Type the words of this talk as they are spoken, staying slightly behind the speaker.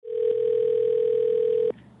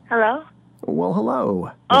Hello? Well,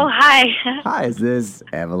 hello. Oh, hi. Hi, is this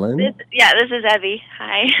Evelyn? This is Evy.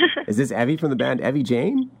 Hi. Is this Evy from the band Evy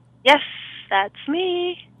Jane? Yes, that's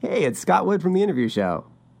me. Hey, it's Scott Wood from The Interview Show.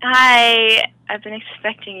 Hi. I've been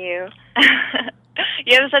expecting you.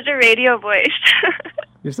 You have such a radio voice.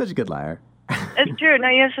 You're such a good liar. It's true. No,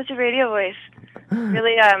 you have such a radio voice.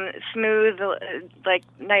 Really smooth, like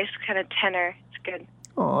nice kind of tenor. It's good.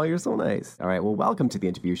 Oh, you're so nice. All right, well, welcome to The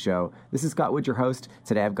Interview Show. This is Scott Wood, your host.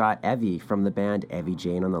 Today I've got Evy from the band Evy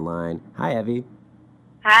Jane on the line. Hi, Evy.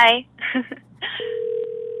 Hi.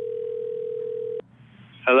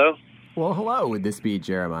 Hello? Well, hello. Would this be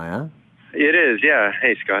Jeremiah? It is, yeah.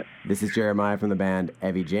 Hey, Scott. This is Jeremiah from the band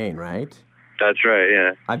Evy Jane, right? That's right,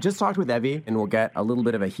 yeah. I've just talked with Evy, and we'll get a little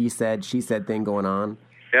bit of a he said, she said thing going on.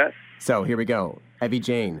 Yeah? So here we go. Evy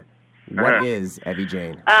Jane. What is Evy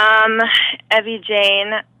Jane? Evy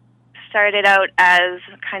Jane started out as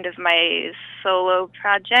kind of my solo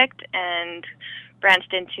project and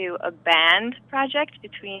branched into a band project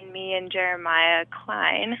between me and Jeremiah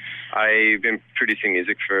Klein. I've been producing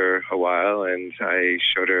music for a while, and I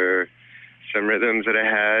showed her some rhythms that I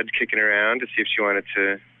had kicking around to see if she wanted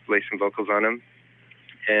to lay some vocals on them,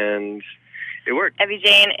 and it worked. Evy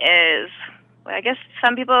Jane is, well, I guess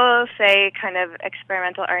some people say kind of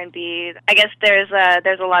experimental R&B. I guess there's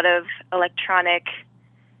a lot of electronic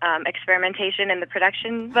experimentation in the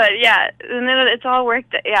production, but yeah, it's all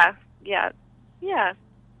worked. Yeah.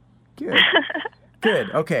 Good.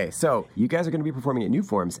 Good. Okay, so you guys are going to be performing at New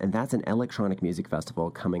Forms, and that's an electronic music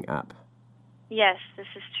festival coming up. Yes, this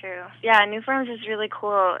is true. Yeah, New Forms is really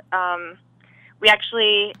cool.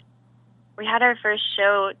 We had our first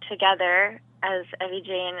show together as Evy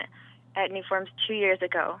Jane at New Forms 2 years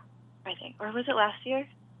ago, I think. Or was it last year?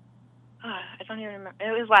 Oh, I don't even remember.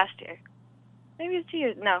 It was last year. Maybe it was 2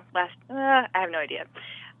 years. No, I have no idea.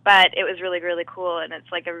 But it was really, really cool, and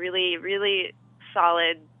it's like a really, really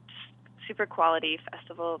solid, super quality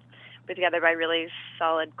festival put together by really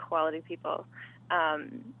solid quality people.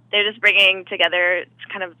 They're just bringing together, it's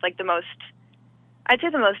kind of like the most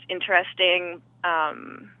interesting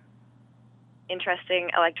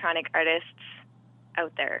electronic artists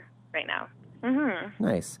out there right now. Mm-hmm.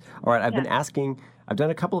 Nice. All right, I've done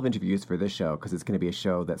a couple of interviews for this show because it's going to be a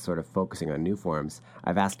show that's sort of focusing on New Forms.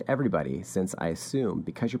 I've asked everybody, since I assume,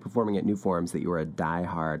 because you're performing at New Forms, that you are a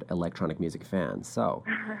die-hard electronic music fan. So,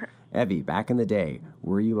 Evy, back in the day,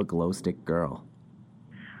 were you a glow stick girl?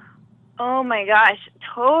 Oh my gosh,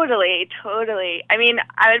 totally. I mean,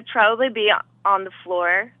 I would probably be on the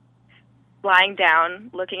floor, lying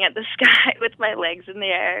down, looking at the sky with my legs in the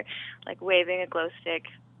air, like waving a glow stick,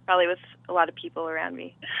 probably with a lot of people around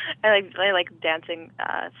me. I like dancing,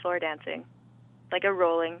 floor dancing, like a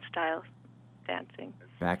rolling style dancing.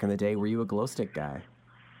 Back in the day, were you a glow stick guy?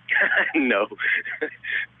 No.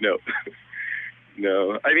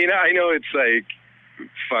 I mean, I know it's like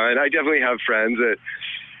fun. I definitely have friends that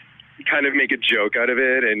kind of make a joke out of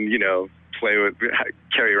it and,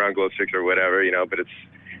 carry around glow sticks or whatever, but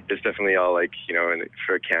it's definitely all like,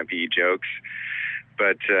 for campy jokes.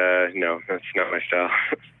 But no, that's not my style.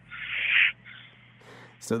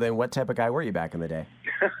 So then what type of guy were you back in the day?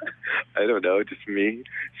 I don't know, just me,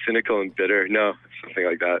 cynical and bitter. No, something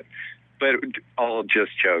like that. But all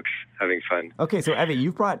just jokes, having fun. Okay, so Evy,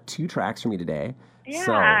 you've brought 2 tracks for me today. Yeah.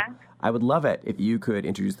 So I would love it if you could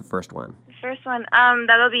introduce the first one. The first one,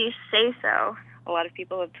 that'll be Sayso. A lot of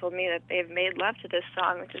people have told me that they've made love to this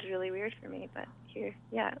song, which is really weird for me, but here,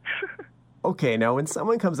 yeah. Okay, now when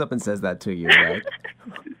someone comes up and says that to you, right?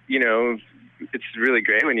 It's really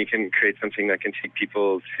great when you can create something that can take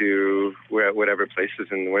people to whatever places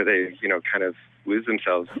and where they, kind of lose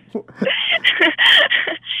themselves.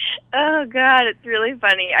 Oh, God, it's really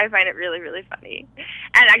funny. I find it really, really funny.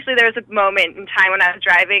 And actually, there was a moment in time when I was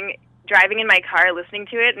driving in my car listening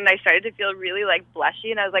to it, and I started to feel really, like,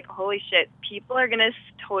 blushy, and I was like, holy shit, people are going to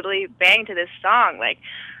totally bang to this song. Like,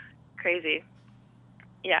 crazy.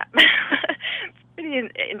 Yeah. It's pretty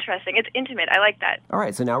interesting. It's intimate. I like that. All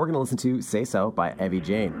right, so now we're going to listen to Sayso by Evy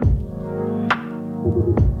Jane.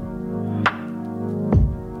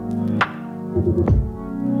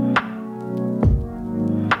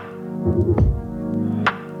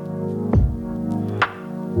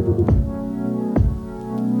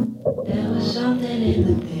 There was something in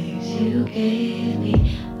the things you gave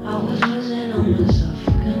me. I was losing all my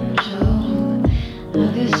self-control.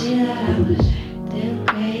 I could see that I was acting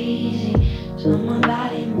crazy. So my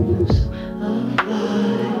body moves so apart.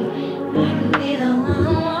 I could be the one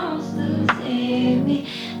who wants to save me.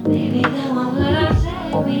 Maybe then what would I say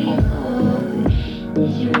before?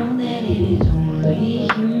 Did you know that it is only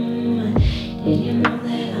human? Did you know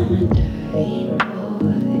that I'm a dirty boy?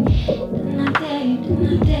 Didn't I tell you, didn't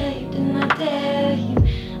I tell you, didn't I tell you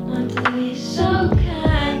not to be so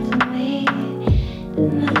kind to me?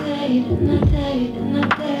 Didn't I tell you, didn't I tell you, didn't I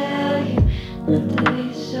tell you not to be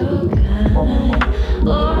so kind?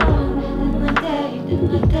 Oh, didn't I tell you,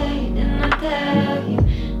 didn't I tell you, didn't I tell you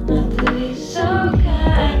not to be so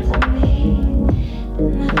kind to me?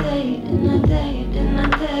 Didn't I tell you, didn't I tell you, didn't I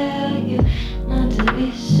tell you not to be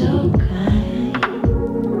so kind?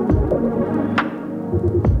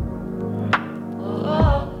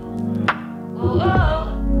 Oh, oh, oh.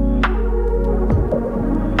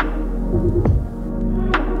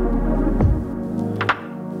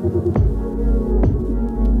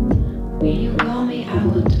 When you call me, I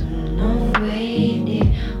will turn away, dear.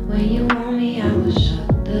 When you want me, I will shut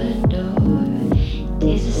the door.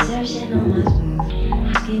 There's deception on my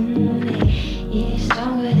smooth skin, it is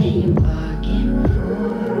stronger than you bargained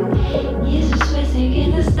for. Yes, a sweat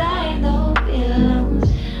in the sky, no pillows.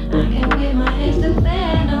 I can wave my hands to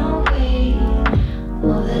fan away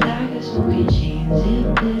all the darkest smoking chains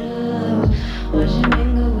and pillows. Watch you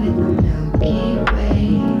mingle with the Milky Way.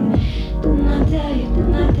 Didn't I tell you,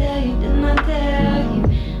 didn't I tell you, didn't I tell you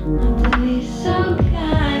not to be so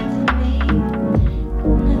kind to me?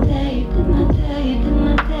 Didn't I tell you, didn't I tell you, didn't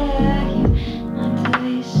I tell you not to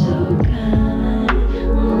be so kind?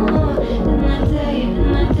 Oh, didn't I tell you,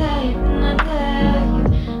 didn't I tell you, didn't I tell you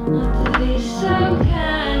not to be so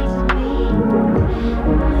kind to me?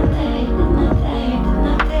 Didn't I tell you, didn't I tell you, didn't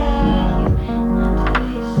I tell you not to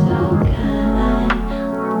be so kind?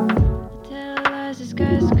 I tell lies, the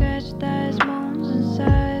sky scratch thighs, moans and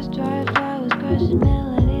sighs, dry flowers, crushing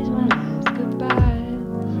melodies, my last goodbyes.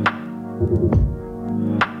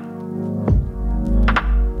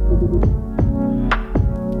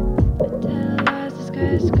 I tell lies, the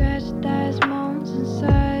sky scratch thighs, moans and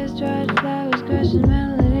sighs, dry flowers, crushing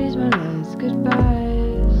melodies, my last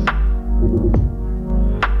goodbyes.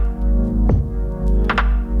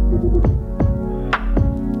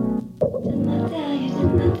 Didn't I tell you,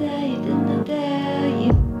 didn't I tell you, didn't I tell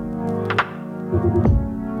you?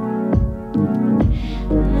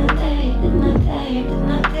 Didn't I tell you, didn't I tell you,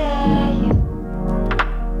 didn't I tell you?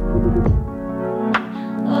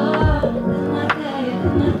 Oh, didn't I tell you,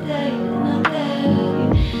 didn't I tell you, didn't I tell you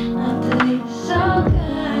not to be so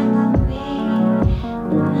kind to me?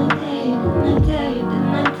 Didn't I tell you, didn't I tell you,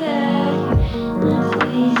 didn't I tell you not to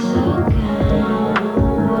be so kind?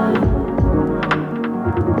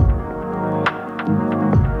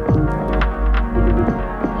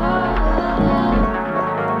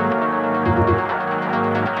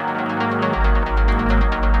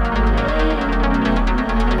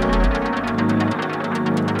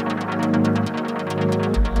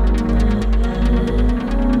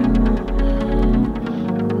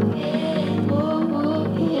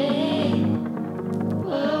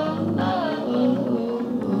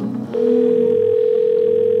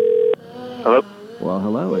 Hello? Well,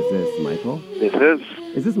 hello. Is this Michael? This is.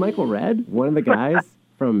 Is this Michael Red, one of the guys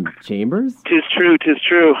from Chambers? Tis true, tis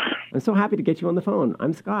true. I'm so happy to get you on the phone.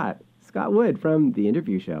 I'm Scott Wood from The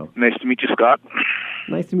Interview Show. Nice to meet you, Scott.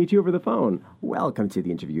 Nice to meet you over the phone. Welcome to The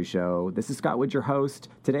Interview Show. This is Scott Wood, your host.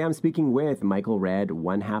 Today I'm speaking with Michael Red,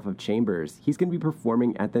 one half of Chambers. He's going to be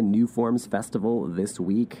performing at the New Forms Festival this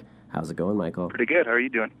week. How's it going, Michael? Pretty good. How are you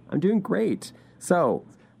doing? I'm doing great. So,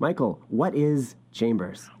 Michael, what is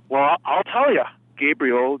Chambers? Well, I'll tell you.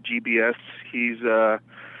 Gabriel, GBS, he's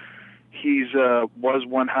was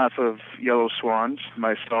one half of Yellow Swans.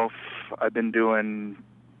 Myself, I've been doing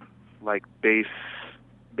like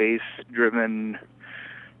bass-driven,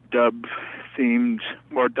 dub-themed,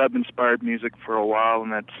 more dub-inspired music for a while,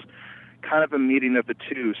 and that's kind of a meeting of the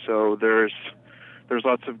two. So there's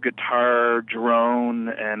lots of guitar, drone,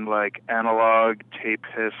 and like analog tape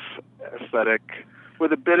hiss aesthetic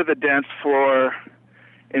with a bit of a dance floor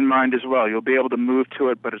in mind as well. You'll be able to move to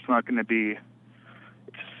it, but it's not going to be.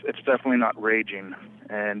 It's definitely not raging,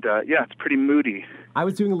 and yeah, it's pretty moody. I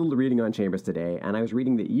was doing a little reading on Chambers today, and I was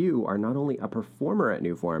reading that you are not only a performer at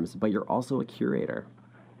New Forms, but you're also a curator.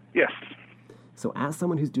 Yes. So as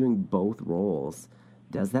someone who's doing both roles,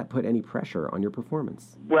 does that put any pressure on your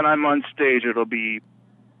performance? When I'm on stage, it'll be,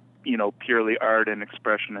 purely art and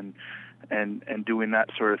expression and doing that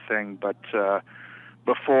sort of thing. But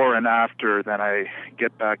before and after, then I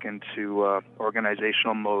get back into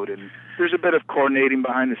organizational mode, and there's a bit of coordinating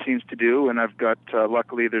behind the scenes to do. And I've got,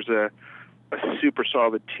 luckily, there's a super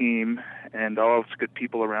solid team and all those good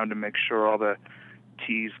people around to make sure all the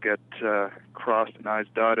T's get crossed and I's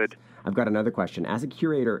dotted. I've got another question. As a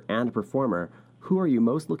curator and a performer, who are you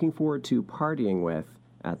most looking forward to partying with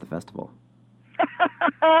at the festival?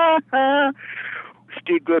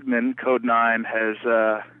 Steve Goodman, Code 9,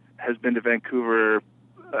 has been to Vancouver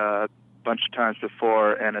a bunch of times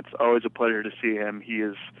before, and it's always a pleasure to see him. He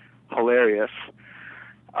is hilarious.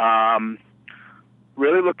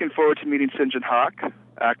 Really looking forward to meeting Sinjin Hawk,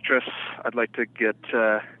 actress. I'd like to get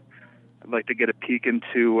a peek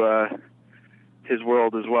into his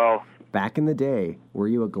world as well. Back in the day, were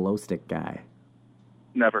you a glow stick guy?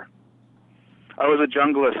 Never. I was a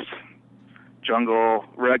junglist. Jungle,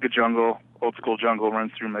 ragged jungle, old school jungle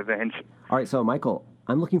runs through my veins. All right, so Michael,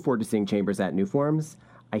 I'm looking forward to seeing Chambers at New Forms.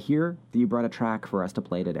 I hear that you brought a track for us to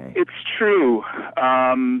play today. It's true.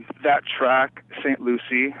 That track, St.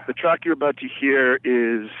 Lucie, the track you're about to hear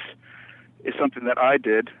is something that I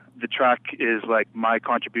did. The track is like my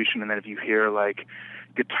contribution, and then if you hear like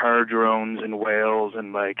guitar drones and wails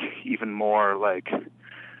and like even more like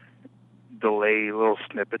delay little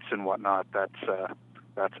snippets and whatnot, that's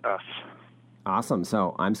us. Awesome.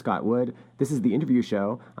 So I'm Scott Wood. This is the interview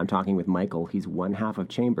show. I'm talking with Michael. He's one half of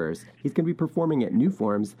Chambers. He's going to be performing at New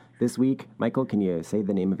Forms this week. Michael, can you say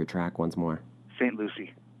the name of your track once more? St.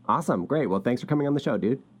 Lucie. Awesome. Great. Well, thanks for coming on the show,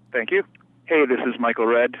 dude. Thank you. Hey, this is Michael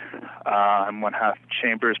Red. I'm one half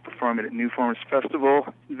Chambers, performing at New Forms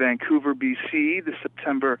Festival, Vancouver, BC, this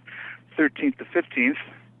September 13th to 15th.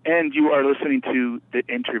 And you are listening to The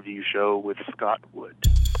Interview Show with Scott Wood.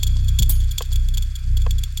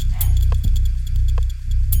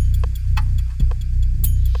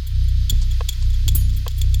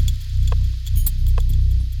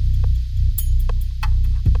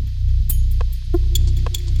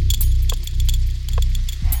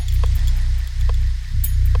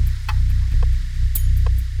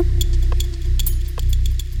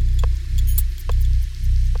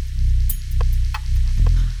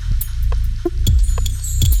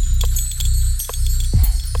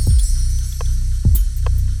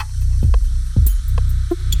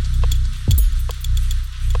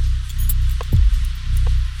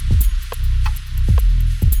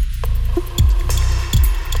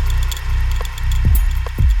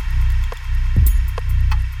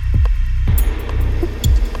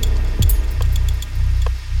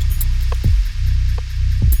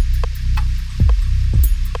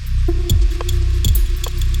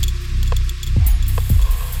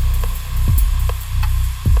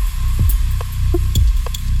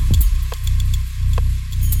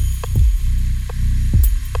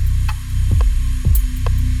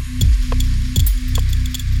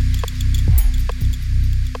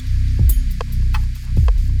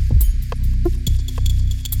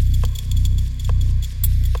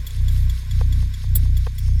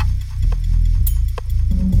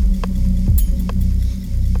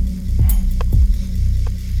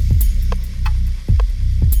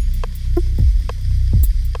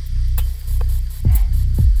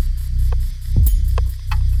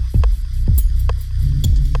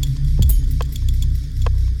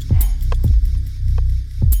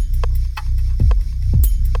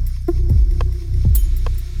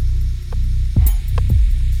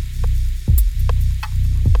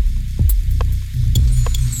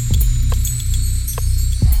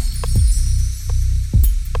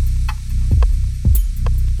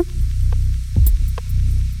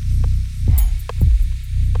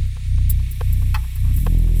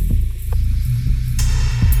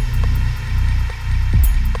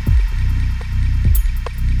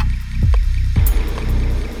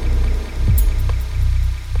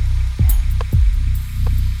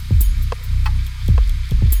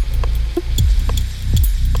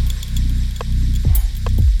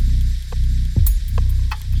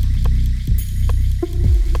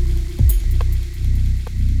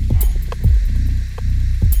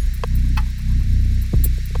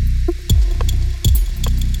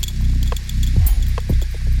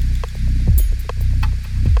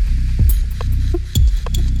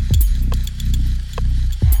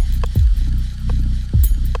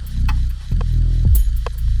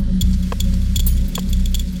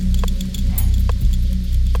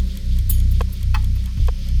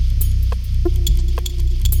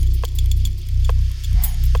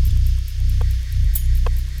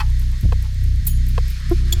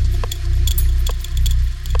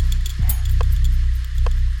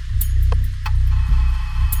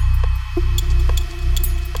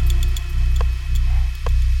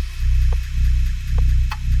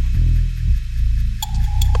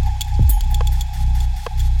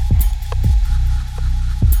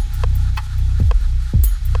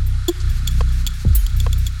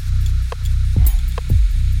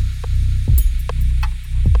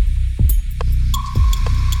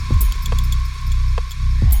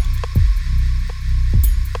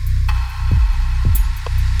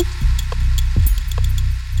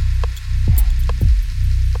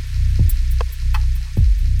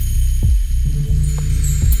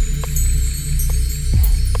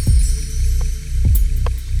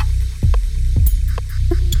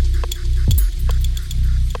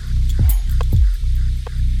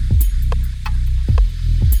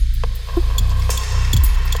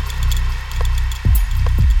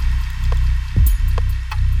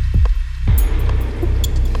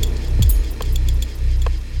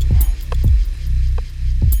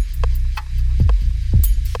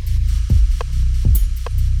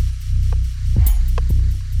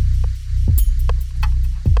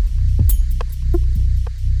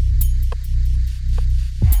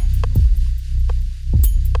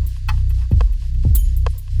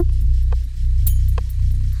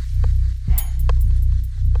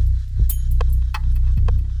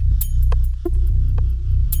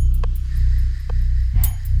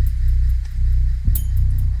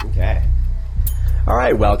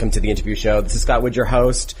 right, welcome to the interview show. This is Scott Wood, your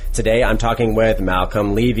host. Today I'm talking with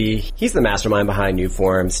Malcolm Levy. He's the mastermind behind New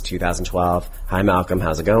Forms 2012. Hi, Malcolm.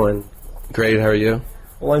 How's it going? Great. How are you?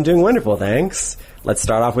 Well, I'm doing wonderful, thanks. Let's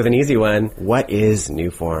start off with an easy one. What is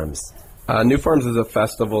New Forms? New Forms is a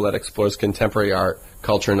festival that explores contemporary art,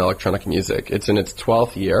 culture, and electronic music. It's in its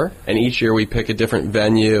 12th year, and each year we pick a different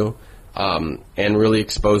venue and really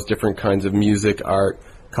expose different kinds of music, art,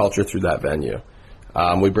 culture through that venue.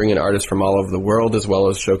 We bring in artists from all over the world as well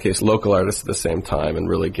as showcase local artists at the same time and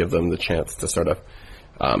really give them the chance to sort of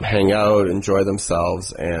hang out, enjoy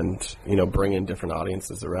themselves, and, bring in different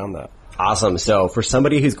audiences around that. Awesome. So for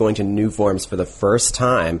somebody who's going to New Forms for the first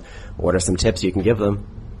time, what are some tips you can give them?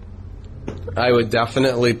 I would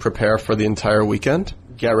definitely prepare for the entire weekend.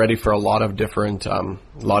 Get ready for a lot of different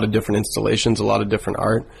installations, a lot of different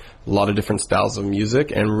art, a lot of different styles of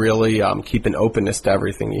music, and really keep an openness to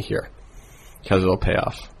everything you hear, because it'll pay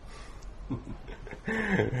off.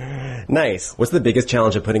 Nice. What's the biggest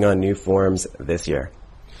challenge of putting on New Forms this year?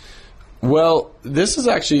 Well, this is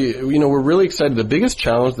actually, we're really excited. The biggest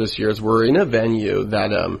challenge this year is we're in a venue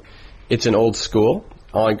that it's an old school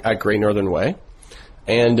at Great Northern Way.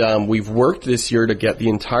 And we've worked this year to get the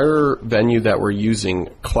entire venue that we're using,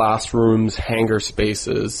 classrooms, hangar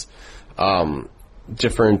spaces,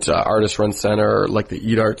 different artist-run center, like the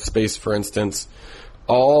Eat Art space, for instance,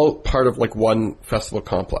 all part of like one festival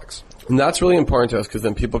complex. And that's really important to us because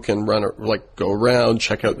then people can go around,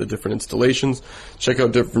 check out the different installations, check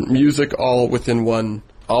out different music, all within one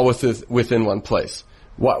place.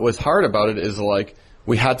 What was hard about it is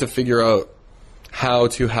we had to figure out how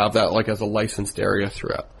to have that as a licensed area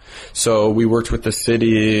throughout. So we worked with the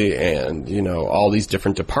city and, all these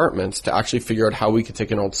different departments to actually figure out how we could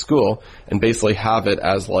take an old school and basically have it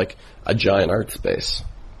as a giant art space.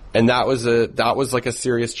 And that was a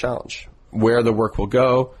serious challenge. Where the work will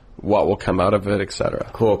go, what will come out of it,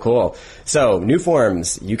 etc. Cool. So, New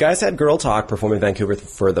Forms. You guys had Girl Talk perform in Vancouver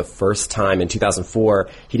for the first time in 2004.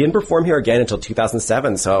 He didn't perform here again until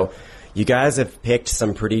 2007, so you guys have picked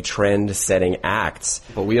some pretty trend-setting acts.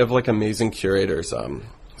 But we have amazing curators.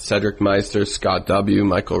 Cedric Meister, Scott W.,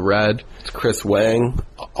 Michael Red, Chris Wang,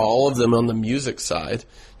 all of them on the music side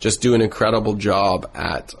just do an incredible job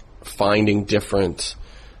at finding different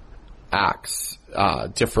acts,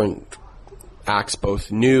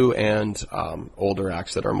 both new and older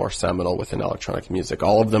acts that are more seminal within electronic music.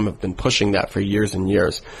 All of them have been pushing that for years and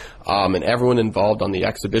years. And everyone involved on the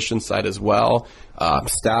exhibition side as well,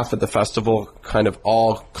 staff at the festival kind of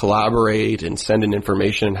all collaborate and send in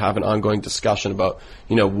information and have an ongoing discussion about,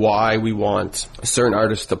 why we want certain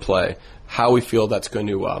artists to play, how we feel that's going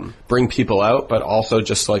to bring people out, but also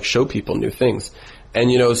just show people new things.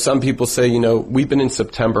 And, some people say, we've been in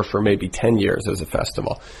September for maybe 10 years as a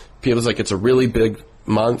festival. People's it's a really big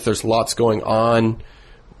month. There's lots going on.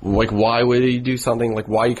 Why would you do something?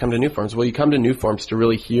 Why you come to New Forms? Well, you come to New Forms to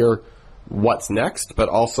really hear what's next, but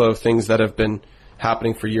also things that have been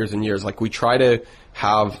happening for years and years. We try to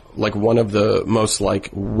have, one of the most,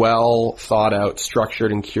 well thought out,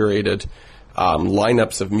 structured and curated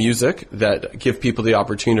lineups of music that give people the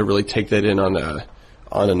opportunity to really take that in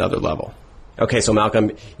on another level. Okay, so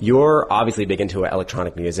Malcolm, you're obviously big into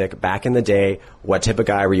electronic music. Back in the day, what type of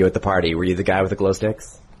guy were you at the party? Were you the guy with the glow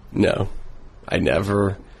sticks? No, I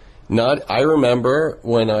never. I remember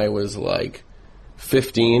when I was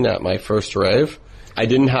 15 at my first rave. I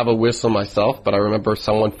didn't have a whistle myself, but I remember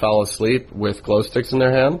someone fell asleep with glow sticks in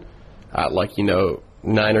their hand at 9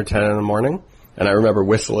 or 10 in the morning. And I remember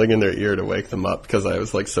whistling in their ear to wake them up because I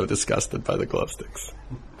was so disgusted by the glow sticks.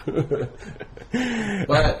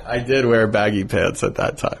 But I did wear baggy pants at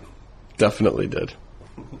that time. Definitely did.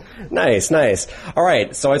 Nice. All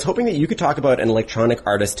right, so I was hoping that you could talk about an electronic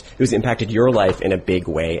artist who's impacted your life in a big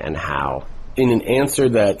way and how. In an answer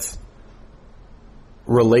that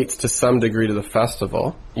relates to some degree to the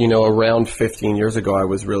festival, around 15 years ago I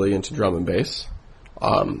was really into drum and bass.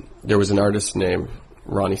 There was an artist named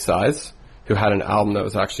Ronnie Size who had an album that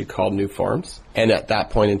was actually called New Forms. And at that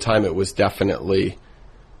point in time it was definitely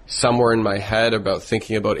somewhere in my head about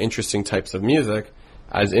thinking about interesting types of music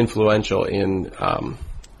as influential in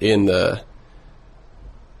the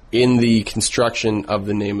construction of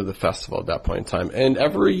the name of the festival at that point in time. And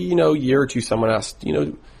every year or two someone asked,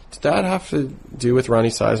 did that have to do with Ronnie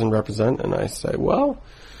Size and Represent? And I say, well,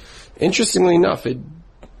 interestingly enough, it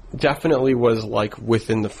definitely was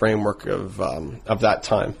within the framework of that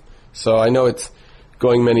time. So I know it's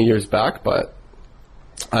going many years back, but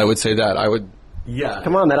I would say that I would. Yeah.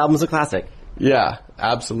 Come on, that album's a classic. Yeah,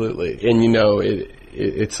 absolutely. And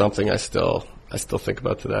it's something I still think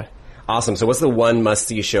about today. Awesome. So what's the one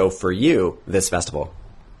must-see show for you this festival?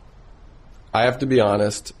 I have to be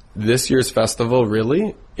honest, this year's festival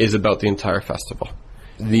really is about the entire festival.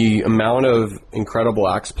 The amount of incredible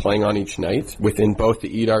acts playing on each night within both the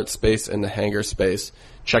Eat Art space and the Hangar space,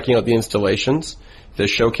 checking out the installations, the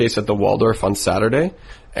showcase at the Waldorf on Saturday,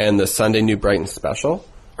 and the Sunday New Brighton special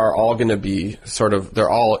are all going to be they're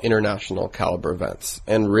all international caliber events.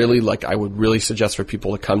 And really, I would really suggest for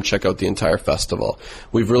people to come check out the entire festival.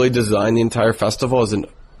 We've really designed the entire festival as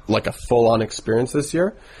a full-on experience this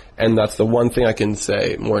year. And that's the one thing I can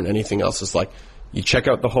say more than anything else is you check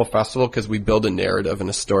out the whole festival because we build a narrative and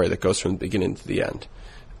a story that goes from the beginning to the end.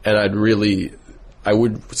 And I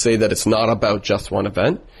would say that it's not about just one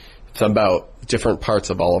event. It's about different parts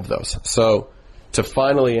of all of those. So to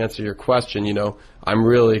finally answer your question, I'm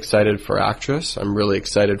really excited for Actress. I'm really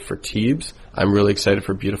excited for Teebs. I'm really excited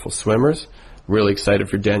for Beautiful Swimmers. Really excited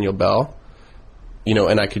for Daniel Bell.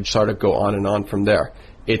 And I could sort of go on and on from there.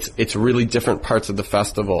 It's really different parts of the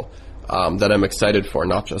festival that I'm excited for,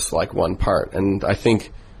 not just one part. And I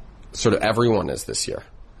think sort of everyone is this year.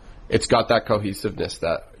 It's got that cohesiveness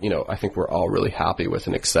that, I think we're all really happy with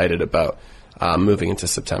and excited about moving into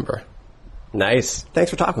September. Nice.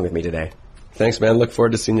 Thanks for talking with me today. Thanks, man. Look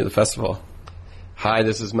forward to seeing you at the festival. Hi,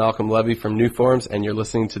 this is Malcolm Levy from New Forms, and you're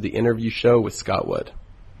listening to The Interview Show with Scott Wood.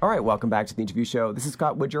 All right, welcome back to The Interview Show. This is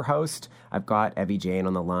Scott Wood, your host. I've got Evy Jane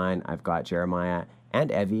on the line. I've got Jeremiah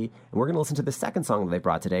and Evy, and we're going to listen to the second song that they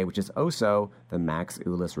brought today, which is Ohso, the Max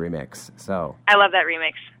Ulis remix. So I love that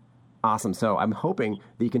remix. Awesome. So I'm hoping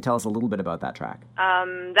that you can tell us a little bit about that track.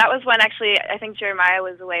 That was when actually I think Jeremiah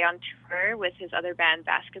was away on tour with his other band,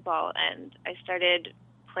 Basketball, and I started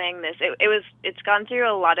playing this. It's gone through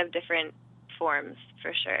a lot of different forms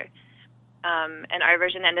for sure. And our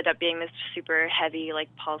version ended up being this super heavy,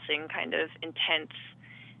 pulsing, kind of intense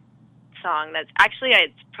song that's actually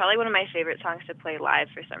it's probably one of my favorite songs to play live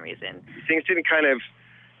for some reason. Things didn't kind of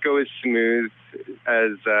go as smooth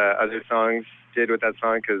as other songs did with that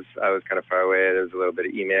song because I was kind of far away. There was a little bit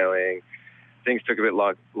of emailing. Things took a bit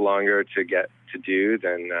longer to get to do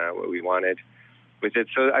than what we wanted with it.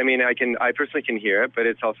 So I personally can hear it, but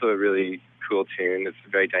it's also a really cool tune. It's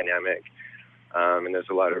very dynamic, and there's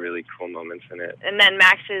a lot of really cool moments in it. And then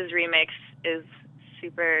Max's remix is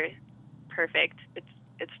super perfect.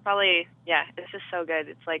 It's probably, it's just so good.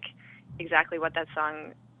 It's exactly what that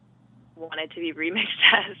song wanted to be remixed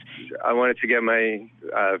as. I wanted to get my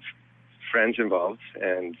friends involved,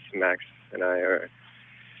 and Max and I are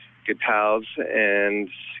good pals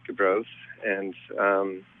and good bros, and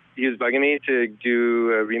he was bugging me to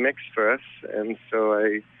do a remix for us, and so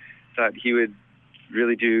I thought he would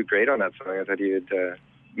really do great on that song. I thought he would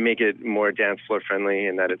make it more dance floor friendly,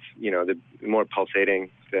 and that it's the more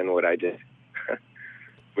pulsating than what I did.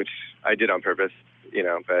 Which I did on purpose,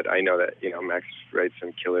 but I know that, Max writes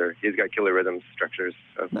he's got killer rhythm structures.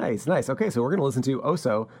 So. Nice. Okay, so we're going to listen to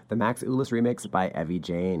Ohso, the Max Ulis remix by Evy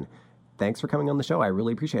Jane. Thanks for coming on the show. I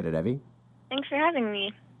really appreciate it, Evy. Thanks for having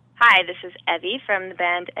me. Hi, this is Evy from the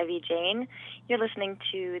band Evy Jane. You're listening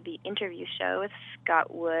to The Interview Show with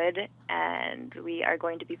Scott Wood, and we are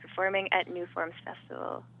going to be performing at New Forms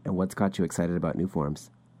Festival. And what's got you excited about New Forms?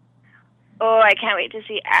 Oh, I can't wait to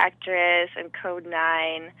see Actress and Code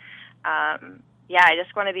 9. I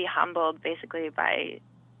just want to be humbled, basically, by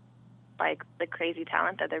the crazy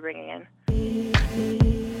talent that they're bringing in.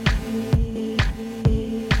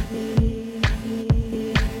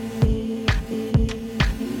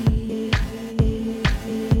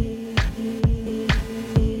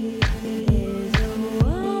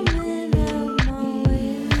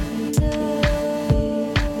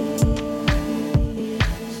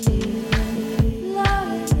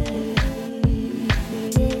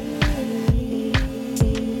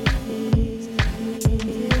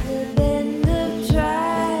 Into the bend of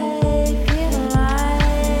traffic.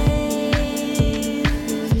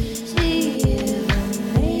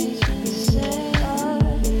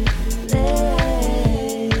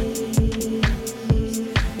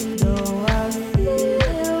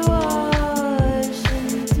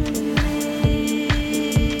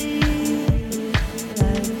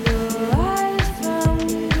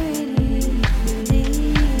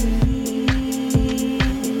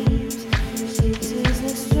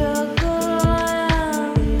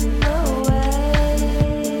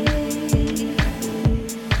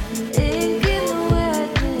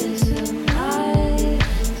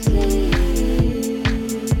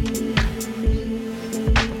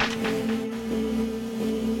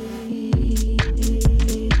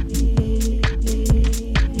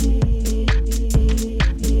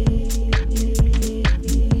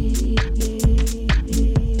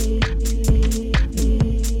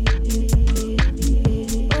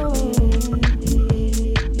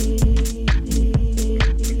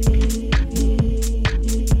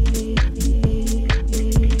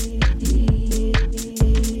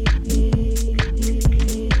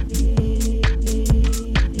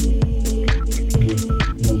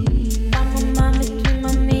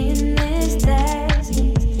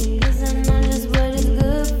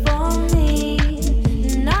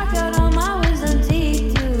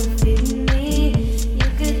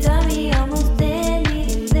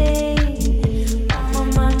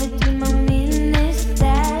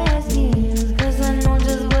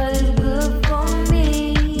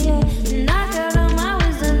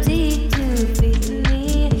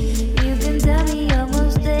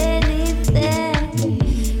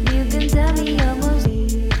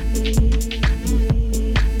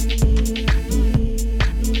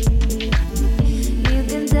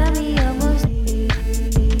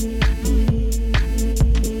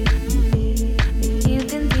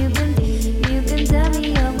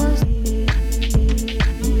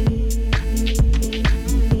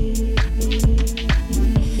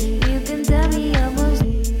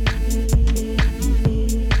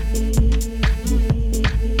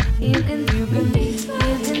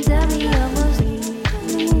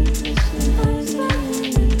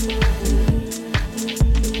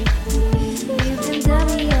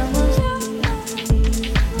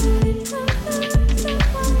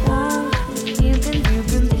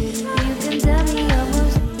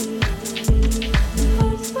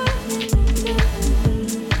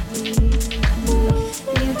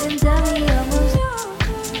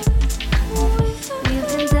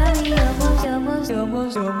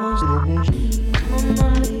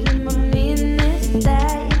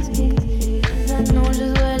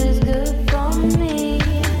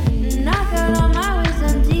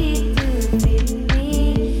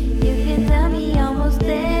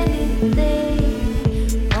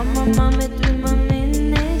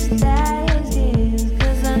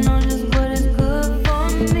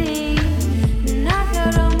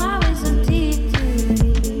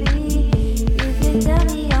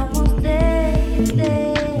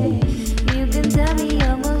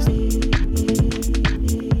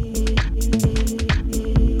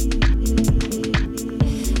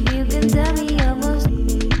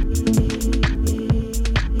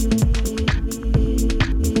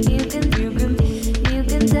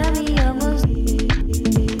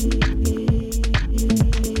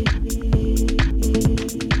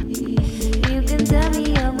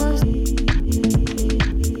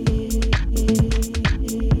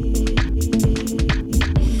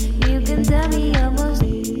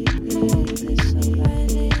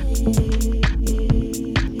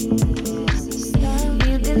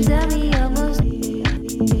 can tell me